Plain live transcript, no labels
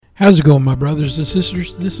How's it going, my brothers and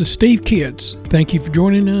sisters? This is Steve Kitts. Thank you for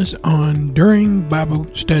joining us on During Bible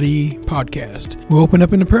Study Podcast. We'll open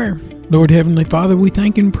up in a prayer. Lord Heavenly Father, we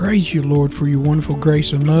thank and praise you, Lord, for your wonderful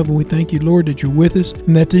grace and love. And we thank you, Lord, that you're with us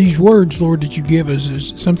and that these words, Lord, that you give us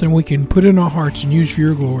is something we can put in our hearts and use for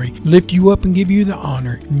your glory. Lift you up and give you the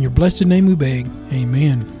honor. In your blessed name we beg.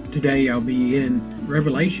 Amen. Today I'll be in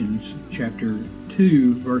Revelations chapter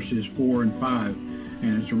 2, verses 4 and 5.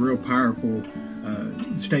 And it's a real powerful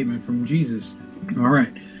statement from Jesus. All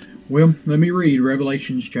right. Well, let me read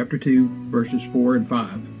Revelations chapter 2, verses 4 and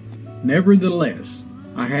 5. Nevertheless,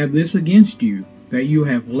 I have this against you, that you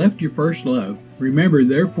have left your first love. Remember,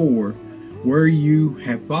 therefore, where you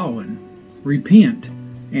have fallen. Repent,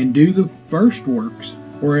 and do the first works,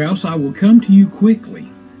 or else I will come to you quickly,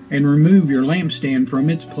 and remove your lampstand from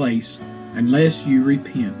its place, unless you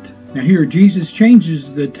repent. Now here, Jesus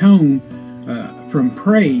changes the tone from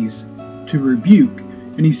praise to rebuke,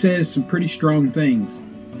 and he says some pretty strong things.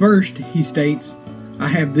 First, he states, I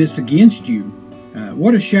have this against you.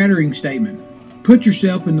 What a shattering statement. Put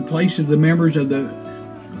yourself in the place of the members of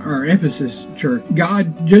our Ephesus church.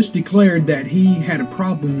 God just declared that he had a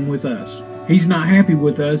problem with us. He's not happy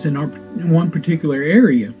with us in one particular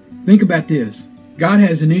area. Think about this. God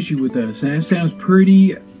has an issue with us, and that sounds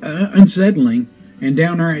pretty unsettling and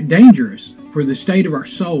downright dangerous for the state of our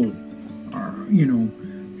soul.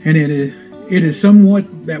 And it is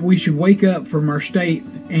somewhat that we should wake up from our state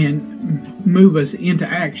and move us into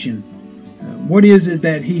action. What is it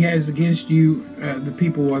that he has against you, the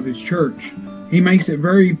people of his church? He makes it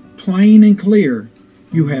very plain and clear.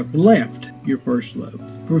 You have left your first love.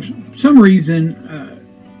 For some reason,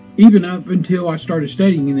 even up until I started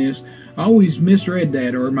studying this, I always misread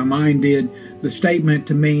that, or my mind did, the statement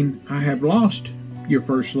to mean I have lost your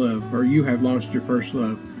first love, or you have lost your first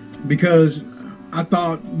love. Because I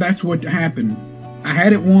thought that's what happened. I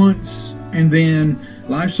had it once, and then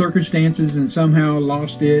life circumstances, and somehow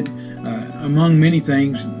lost it, among many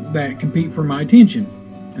things that compete for my attention.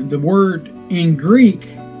 And the word in Greek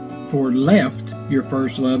for left your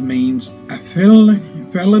first love means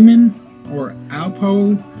aphilemen or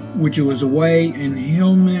alpo, which was away, and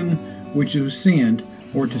hilmen, which was send,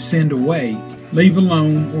 or to send away, leave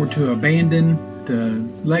alone, or to abandon, to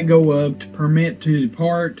let go of, to permit to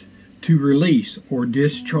depart, to release or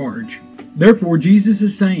discharge. Therefore, Jesus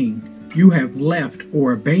is saying, you have left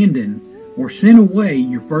or abandoned or sent away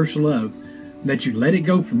your first love, that you let it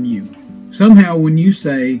go from you. Somehow when you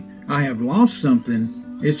say, I have lost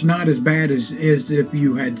something, it's not as bad as if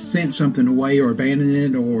you had sent something away or abandoned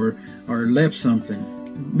it or left something.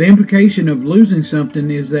 The implication of losing something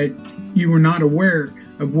is that you were not aware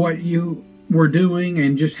of what you were doing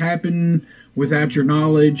and just happened without your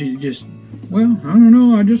knowledge. It just, I don't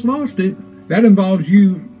know, I just lost it. That involves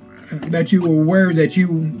that you were aware that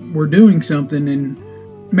you were doing something and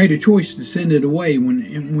made a choice to send it away.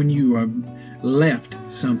 When you left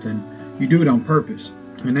something, you do it on purpose,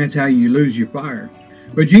 and that's how you lose your fire.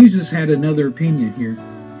 But Jesus had another opinion here.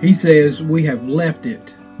 He says we have left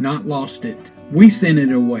it, not lost it. We sent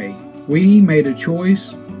it away. We made a choice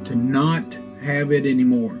to not have it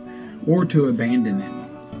anymore, or to abandon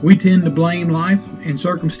it. We tend to blame life and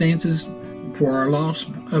circumstances for our loss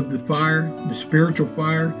of the fire, the spiritual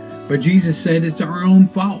fire, but Jesus said it's our own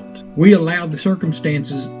fault. We allowed the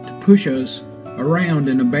circumstances to push us around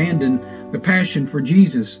and abandon the passion for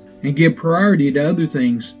Jesus and give priority to other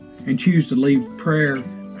things and choose to leave a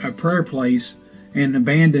prayer place and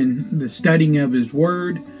abandon the studying of His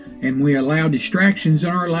Word, and we allow distractions in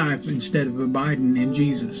our life instead of abiding in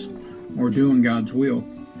Jesus or doing God's will.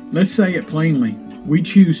 Let's say it plainly. We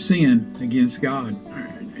choose sin against God.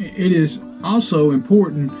 It is also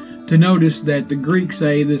important to notice that the Greeks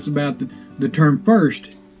say this about the term first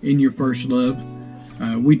in your first love.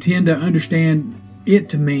 We tend to understand it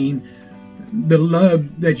to mean the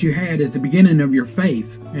love that you had at the beginning of your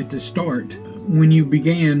faith, at the start, when you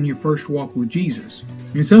began your first walk with Jesus.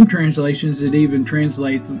 In some translations, it even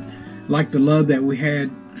translates like the love that we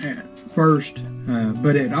had at first,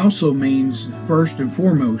 but it also means first and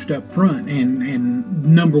foremost, up front, and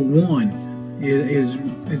number one.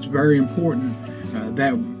 It's very important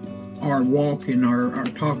that our walk and our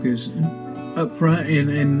talk is up front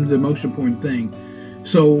and the most important thing.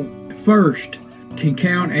 So first can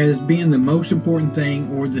count as being the most important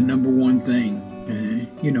thing or the number one thing.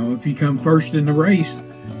 If you come first in the race,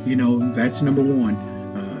 that's number one.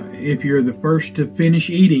 If you're the first to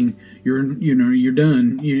finish eating, you're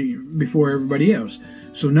done before everybody else.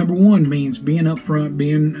 So number one means being up front,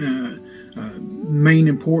 being main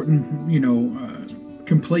important,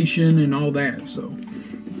 completion and all that. So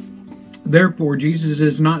therefore, Jesus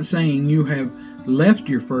is not saying you have left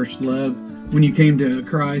your first love when you came to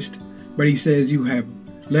Christ, but he says you have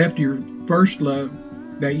left your first love,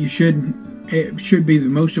 that it should be the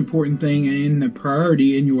most important thing and the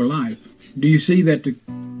priority in your life. Do you see that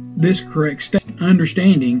this correct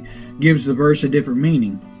understanding gives the verse a different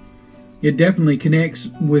meaning? It definitely connects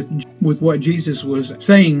with what Jesus was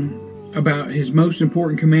saying about his most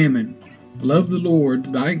important commandment. Love the Lord,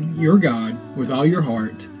 your God, with all your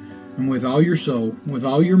heart, and with all your soul, with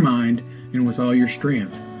all your mind, and with all your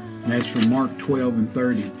strength. And that's from Mark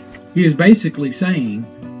 12:30. He is basically saying,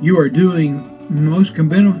 you are doing most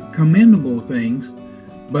commendable things,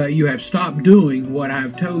 but you have stopped doing what I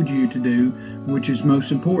have told you to do, which is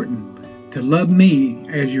most important. To love me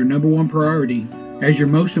as your number one priority, as your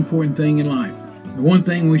most important thing in life. The one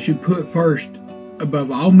thing we should put first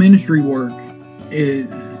above all ministry work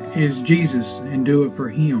is Jesus, and do it for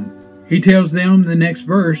him. He tells them in the next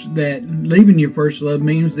verse that leaving your first love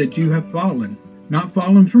means that you have fallen. Not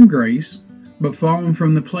fallen from grace, but fallen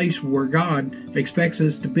from the place where God expects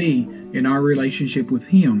us to be in our relationship with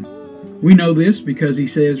him. We know this because he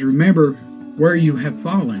says, remember where you have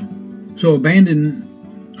fallen. So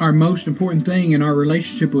abandon our most important thing in our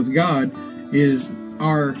relationship with God is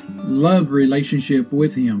our love relationship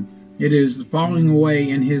with him. It is the falling away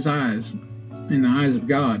in his eyes, in the eyes of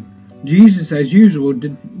God. Jesus, as usual,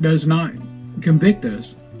 does not convict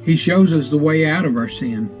us. He shows us the way out of our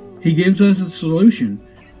sin. He gives us a solution.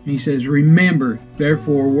 He says, remember,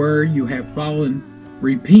 therefore, where you have fallen,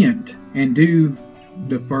 repent, and do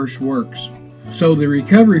the first works. So the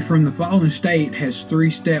recovery from the fallen state is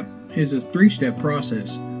a three-step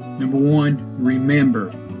process. Number 1,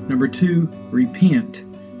 remember. Number 2, repent.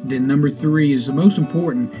 Then number 3 is the most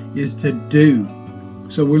important, is to do.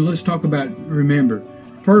 So let's talk about remember.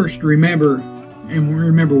 First, remember, and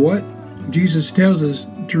remember what? Jesus tells us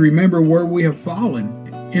to remember where we have fallen.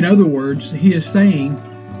 In other words, he is saying,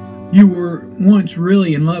 you were once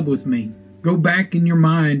really in love with me. Go back in your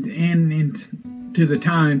mind and to the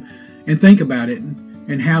time and think about it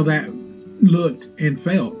and how that looked and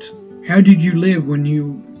felt. How did you live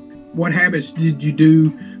what habits did you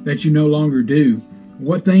do that you no longer do?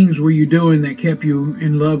 What things were you doing that kept you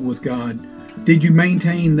in love with God? Did you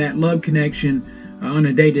maintain that love connection on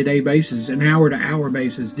a day-to-day basis, an hour-to-hour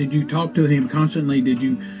basis? Did you talk to him constantly? Did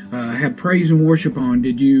you have praise and worship on?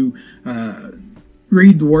 Did you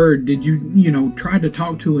read the Word? Did you try to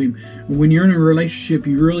talk to him? When you're in a relationship,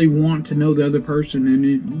 you really want to know the other person,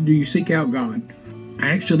 and do you seek out God? I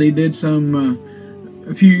actually did some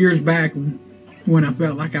a few years back when I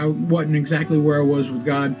felt like I wasn't exactly where I was with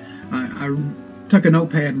God. I took a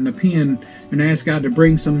notepad and a pen and asked God to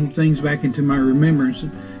bring some things back into my remembrance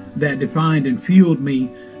that defined and fueled me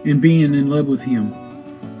in being in love with him.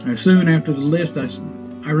 Soon after the list,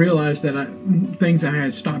 I realized that things I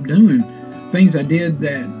had stopped doing, things I did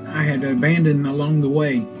that I had abandoned along the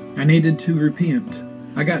way, I needed to repent.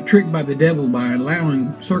 I got tricked by the devil by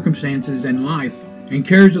allowing circumstances and life and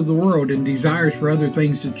cares of the world and desires for other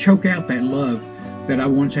things to choke out that love that I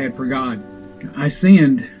once had for God. I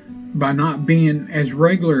sinned by not being as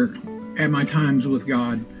regular at my times with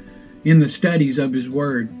God, in the studies of his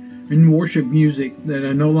Word, in worship music that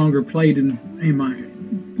I no longer played in my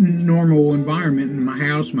normal environment, in my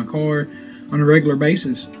house, my car, on a regular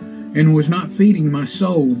basis, and was not feeding my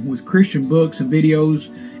soul with Christian books and videos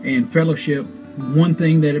and fellowship. One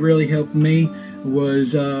thing that really helped me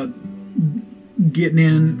was getting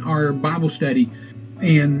in our Bible study,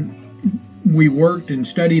 and we worked and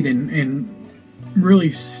studied and really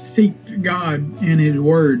seeked God and his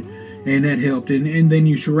Word, and that helped. And then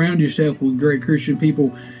you surround yourself with great Christian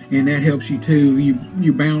people, and that helps you too.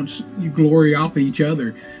 You bounce, you glory off of each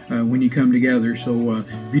other when you come together. So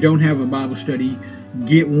if you don't have a Bible study,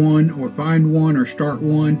 get one or find one or start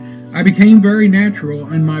one. I became very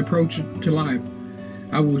natural in my approach to life.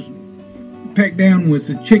 I was pecked down with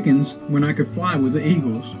the chickens when I could fly with the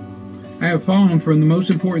eagles. I have fallen from the most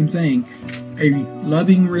important thing, a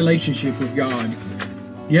loving relationship with God.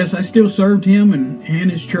 Yes, I still served him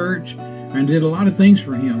and his church and did a lot of things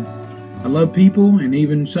for him. I loved people and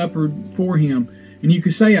even suffered for him. And you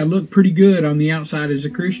could say I looked pretty good on the outside as a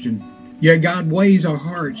Christian. Yet God weighs our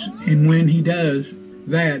hearts, and when he does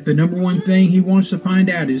that, the number one thing he wants to find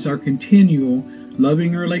out is our continual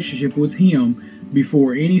loving relationship with him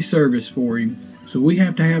before any service for him. So we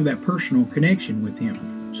have to have that personal connection with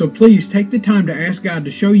him. So please take the time to ask God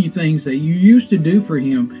to show you things that you used to do for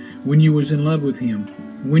him when you was in love with him.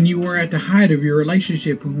 When you were at the height of your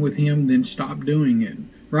relationship with him, then stop doing it.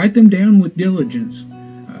 Write them down with diligence.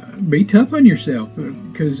 Be tough on yourself,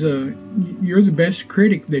 because you're the best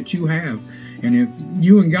critic that you have. And if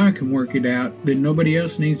you and God can work it out, then nobody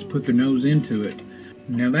else needs to put their nose into it.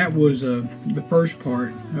 Now that was the first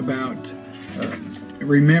part about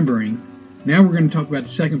remembering. Now we're going to talk about the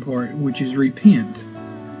second part, which is repent.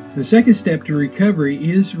 The second step to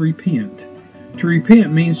recovery is repent. To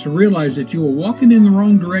repent means to realize that you are walking in the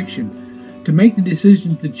wrong direction, to make the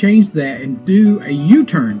decision to change that and do a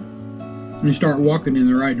U-turn and start walking in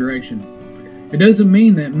the right direction. It doesn't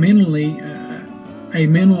mean that mentally, a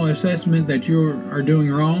mental assessment that you are doing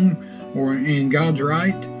wrong and God's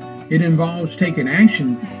right. It involves taking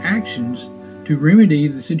actions to remedy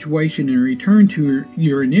the situation and return to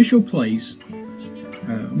your initial place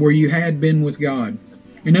where you had been with God.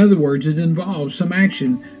 In other words, it involves some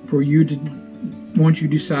action for you to, once you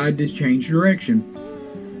decide to change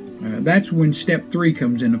direction. That's when step 3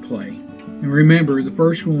 comes into play. And remember, the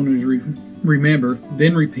first one is remember,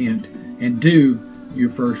 then repent, and do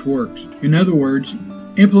your first works. In other words,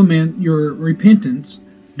 implement your repentance,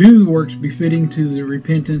 do the works befitting to the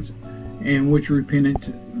repentance and which repentance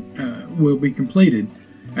will be completed.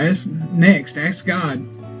 Next, ask God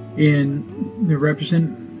in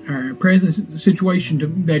the present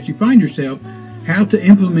situation that you find yourself, how to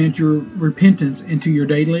implement your repentance into your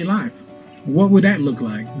daily life. What would that look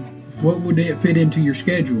like? What would it fit into your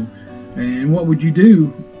schedule? And what would you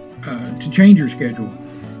do to change your schedule?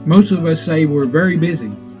 Most of us say we're very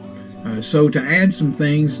busy. So to add some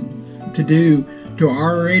things to do to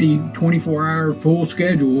our already 24-hour full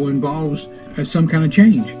schedule involves some kind of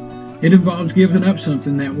change. It involves giving up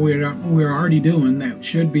something that we're already doing that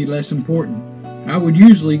should be less important. I would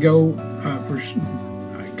usually go for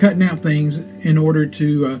cutting out things in order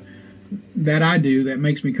to that I do that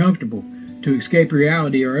makes me comfortable, to escape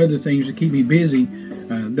reality, or other things that keep me busy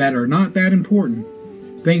that are not that important.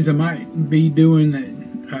 Things I might be doing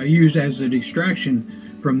that I use as a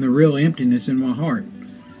distraction from the real emptiness in my heart.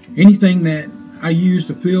 Anything that I use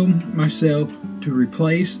to fill myself to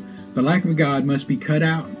replace the lack of God must be cut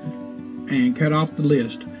out and cut off the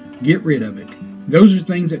list. Get rid of it. Those are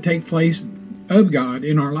things that take place of God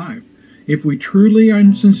in our life. If we truly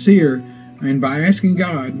are sincere, and by asking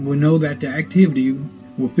God, we know that the activity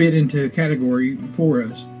will fit into a category for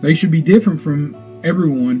us. They should be different from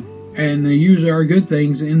everyone, and they use our good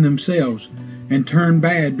things in themselves and turn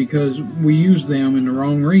bad because we use them in the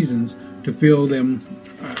wrong reasons to fill them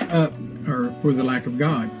up or for the lack of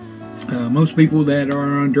God. Most people that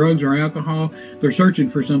are on drugs or alcohol, they're searching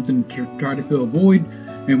for something to try to fill a void,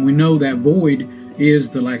 and we know that void is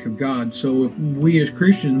the lack of God. So if we as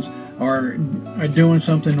Christians are doing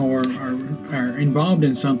something or are involved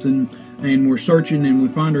in something, and we're searching and we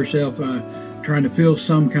find ourselves trying to fill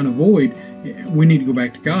some kind of void, we need to go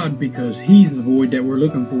back to God, because He's the void that we're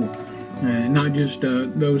looking for. Not just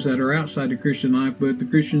those that are outside the Christian life, but the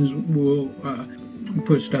Christians will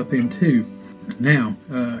put stuff in too. Now,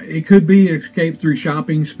 it could be escape through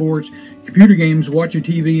shopping, sports, computer games, watching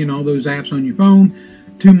TV, and all those apps on your phone.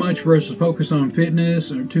 Too much for us to focus on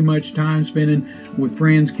fitness, or too much time spending with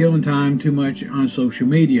friends, killing time too much on social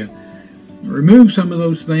media. Remove some of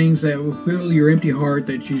those things that will fill your empty heart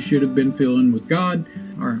that you should have been filling with God,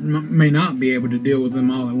 or may not be able to deal with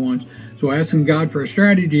them all at once. So asking God for a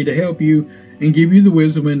strategy to help you and give you the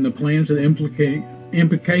wisdom and the plans and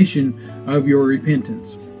implication of your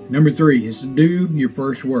repentance. Number 3 is to do your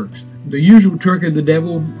first works. The usual trick of the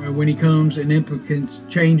devil when he comes and implements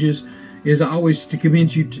changes is always to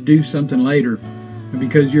convince you to do something later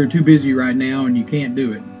because you're too busy right now and you can't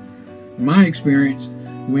do it. In my experience,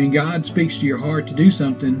 when God speaks to your heart to do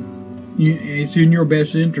something, it's in your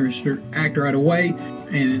best interest to act right away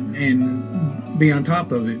and be on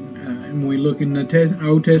top of it. And we look in the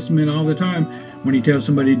Old Testament all the time. When He tells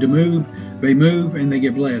somebody to move, they move and they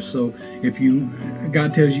get blessed. So if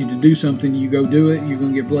God tells you to do something, you go do it, you're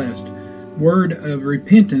going to get blessed. Word of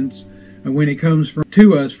repentance, when it comes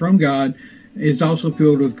to us from God, is also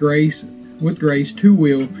filled with grace to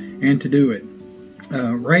will and to do it.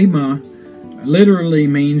 Rhema literally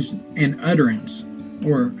means an utterance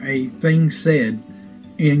or a thing said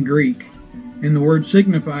in Greek, and the word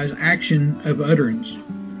signifies action of utterance.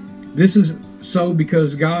 This is so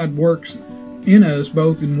because God works in us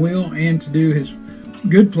both in will and to do His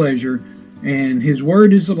good pleasure, and His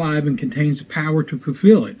word is alive and contains the power to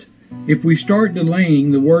fulfill it. If we start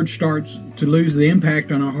delaying, the word starts to lose the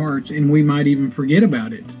impact on our hearts, and we might even forget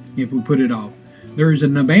about it if we put it off. There is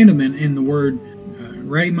an abandonment in the word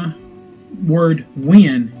rhema, word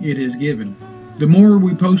when it is given. The more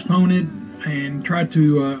we postpone it and try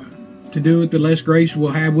to do it, the less grace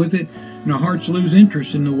we'll have with it, and our hearts lose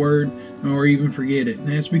interest in the word or even forget it.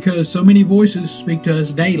 And that's because so many voices speak to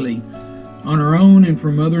us daily On our own and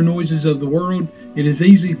from other noises of the world, it is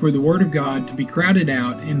easy for the Word of God to be crowded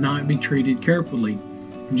out and not be treated carefully.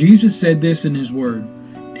 Jesus said this in His Word,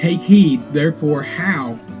 "Take heed, therefore,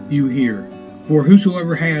 how you hear. For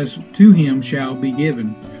whosoever has, to him shall be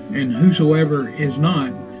given, and whosoever is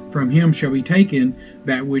not, from him shall be taken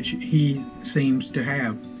that which he seems to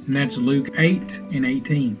have." And that's Luke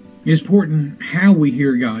 8:18. It's important how we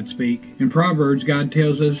hear God speak. In Proverbs, God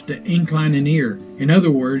tells us to incline an ear. In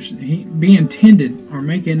other words, be intended or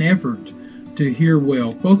make an effort to hear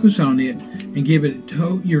well. Focus on it and give it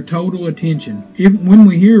your total attention. When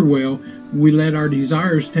we hear well, we let our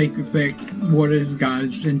desires take effect what is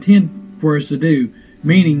God's intent for us to do,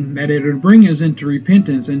 meaning that it would bring us into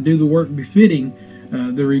repentance and do the work befitting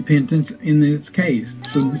the repentance in this case.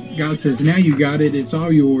 So God says, now you got it, it's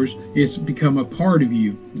all yours, it's become a part of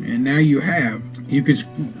you, and now you have. You can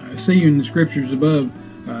see in the scriptures above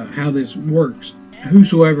how this works.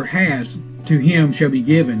 Whosoever has, to him shall be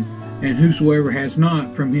given, and whosoever has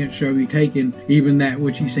not, from him shall be taken even that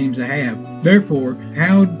which he seems to have. Therefore,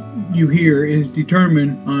 how you hear is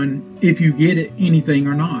determined on if you get anything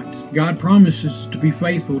or not. God promises to be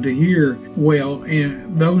faithful to hear well,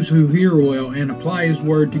 and those who hear well and apply His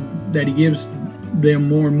word that He gives them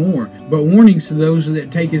more and more. But warnings to those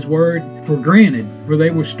that take His word for granted, for they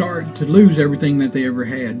will start to lose everything that they ever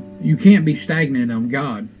had. You can't be stagnant on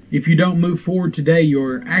God. If you don't move forward today,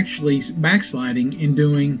 you're actually backsliding and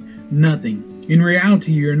doing nothing. In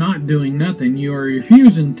reality, you're not doing nothing. You are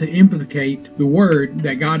refusing to implicate the word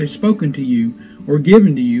that God has spoken to you or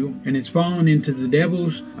given to you, and it's fallen into the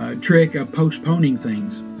devil's trick of postponing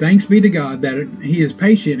things. Thanks be to God that He is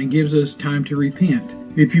patient and gives us time to repent.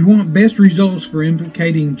 If you want best results for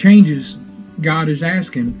implicating changes God is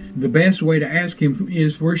asking, the best way to ask Him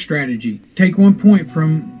is for strategy. Take one point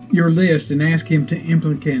from your list and ask Him to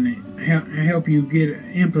implement it. Help you get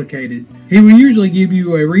implicated. He will usually give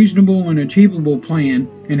you a reasonable and achievable plan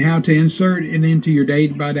and how to insert it into your day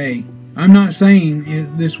by day. I'm not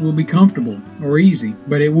saying this will be comfortable or easy,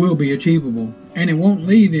 but it will be achievable, and it won't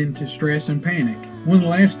lead into stress and panic. One of the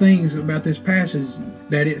last things about this passage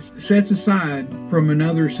that it sets aside from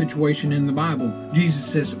another situation in the Bible. Jesus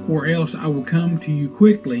says, "Or else I will come to you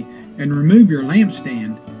quickly and remove your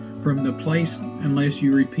lampstand from the place unless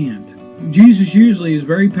you repent." Jesus usually is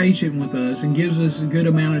very patient with us and gives us a good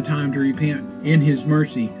amount of time to repent in His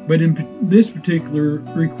mercy. But in this particular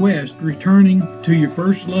request, returning to your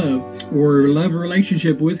first love or love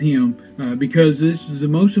relationship with Him, because this is the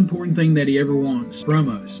most important thing that He ever wants from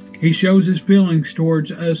us. He shows His feelings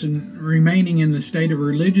towards us and remaining in the state of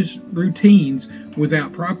religious routines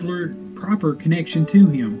without proper connection to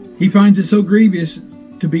Him. He finds it so grievous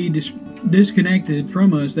to be disconnected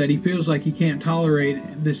from us that He feels like He can't tolerate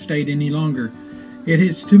this state any longer. It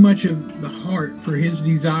hits too much of the heart for His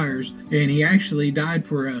desires, and He actually died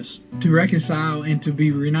for us to reconcile and to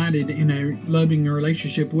be reunited in a loving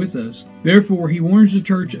relationship with us. Therefore, He warns the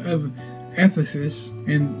church of Ephesus,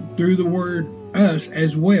 and through the word us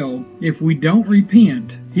as well, if we don't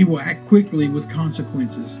repent, He will act quickly with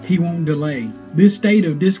consequences. He won't delay. This state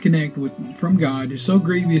of disconnect from God is so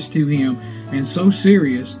grievous to Him and so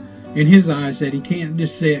serious in His eyes that He can't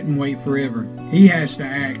just sit and wait forever. He has to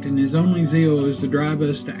act, and His only zeal is to drive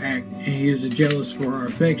us to act, and He is jealous for our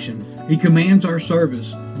affection. He commands our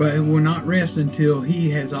service, but He will not rest until He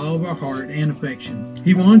has all of our heart and affection.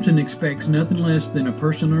 He wants and expects nothing less than a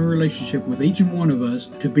personal relationship with each and one of us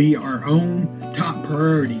to be our own top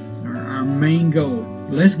priority, our main goal.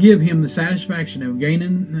 Let's give Him the satisfaction of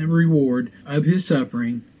gaining the reward of His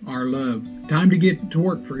suffering, our love. Time to get to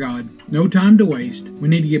work for God. No time to waste. We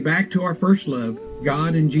need to get back to our first love,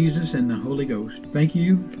 God and Jesus and the Holy Ghost. Thank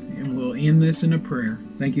you, and we'll end this in a prayer.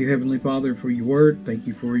 Thank you, Heavenly Father, for your word. Thank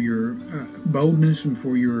you for your boldness and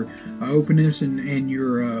for your openness and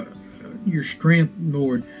your strength,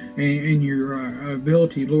 Lord, and your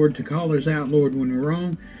ability, Lord, to call us out, Lord, when we're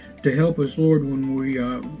wrong, to help us, Lord, when we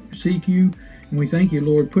seek you. And we thank you,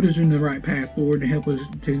 Lord. Put us in the right path, Lord, to help us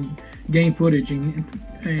to gain footage and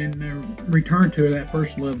return to that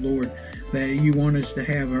first love, Lord, that you want us to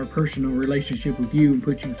have our personal relationship with you and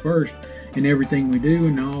put you first in everything we do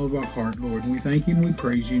and all of our heart, Lord. And we thank you and we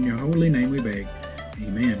praise you. In your holy name we beg.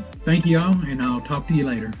 Amen. Thank you all, and I'll talk to you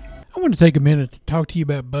later. I want to take a minute to talk to you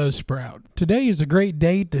about Buzzsprout. Today is a great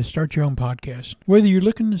day to start your own podcast. Whether you're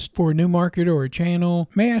looking for a new market or a channel,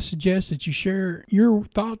 may I suggest that you share your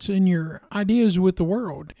thoughts and your ideas with the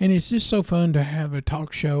world. And it's just so fun to have a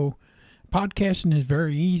talk show Podcasting is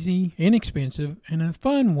very easy, inexpensive, and a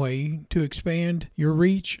fun way to expand your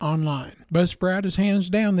reach online. Buzzsprout is hands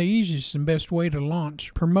down the easiest and best way to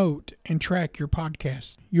launch, promote, and track your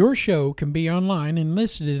podcast. Your show can be online and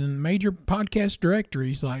listed in major podcast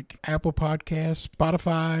directories like Apple Podcasts,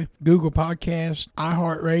 Spotify, Google Podcasts,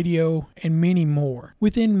 iHeartRadio, and many more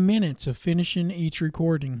within minutes of finishing each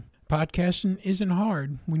recording. Podcasting isn't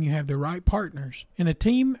hard when you have the right partners, and a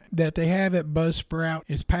team that they have at Buzzsprout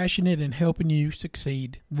is passionate in helping you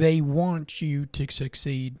succeed. They want you to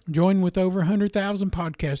succeed. Join with over 100,000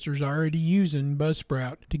 podcasters already using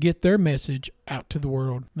Buzzsprout to get their message out to the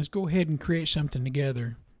world. Let's go ahead and create something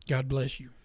together. God bless you.